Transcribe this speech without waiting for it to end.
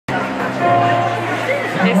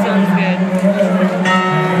This song's good.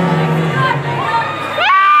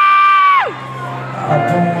 I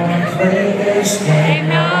don't wanna play this game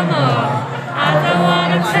no more. I don't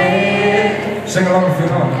wanna play it. Sing along if you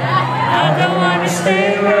want. I don't wanna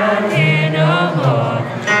stay around here no more.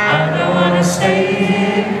 I don't wanna stay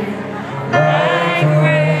here like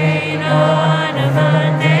rain on a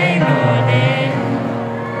Monday morning.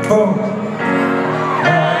 Boom.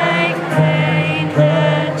 Like pain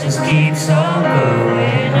that just keeps on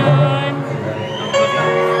going on.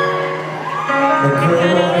 Look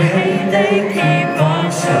at all the hate they keep on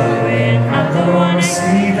showing. I don't wanna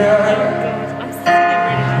see that.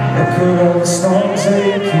 Look at all the storms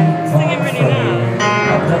they keep on throwing. I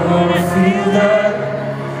don't wanna feel that.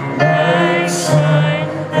 Like sun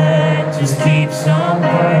that just keeps on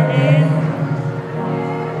burning.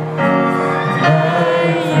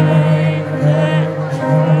 Like rain that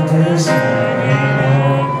just burning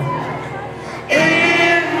on.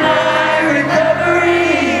 In my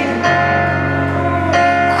recovery,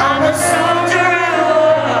 I'm a soldier at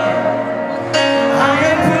war. I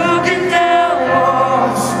am broken down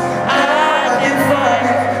walls. I define,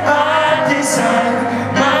 I design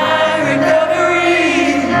my recovery.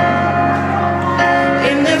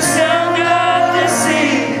 In the sound of the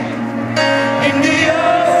sea, in the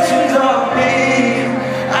oceans of me,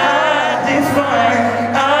 I define,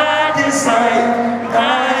 I design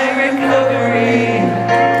my recovery.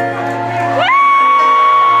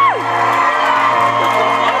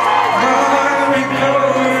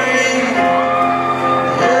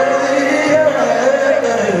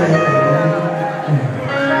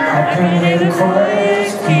 The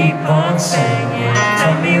choirs keep on singing.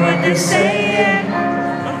 Tell me what they're saying.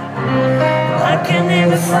 I can hear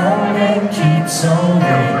the phone and keeps on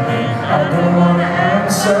ringing. I don't wanna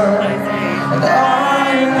answer, and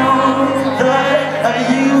I know that I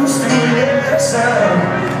used to listen.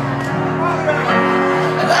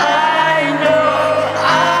 And I know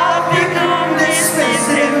I've become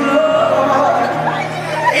dismissive, Lord.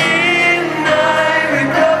 In my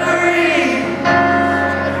recovery,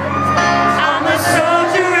 I'm a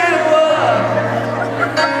soldier at war.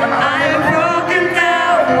 I am broken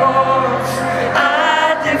down walls. I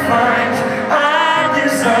define, I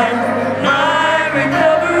design my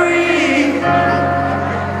recovery.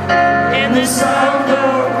 In the sound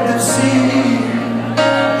of the sea,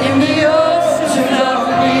 in the ocean of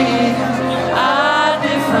me, I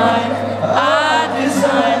define, I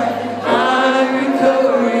design my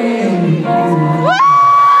recovery.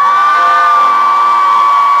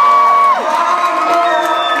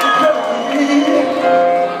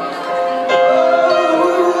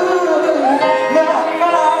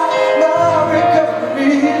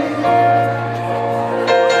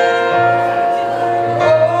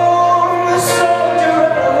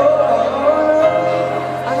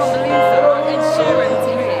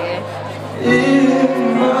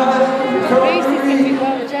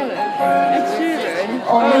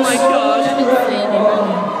 Oh my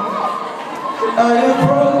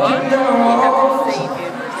god.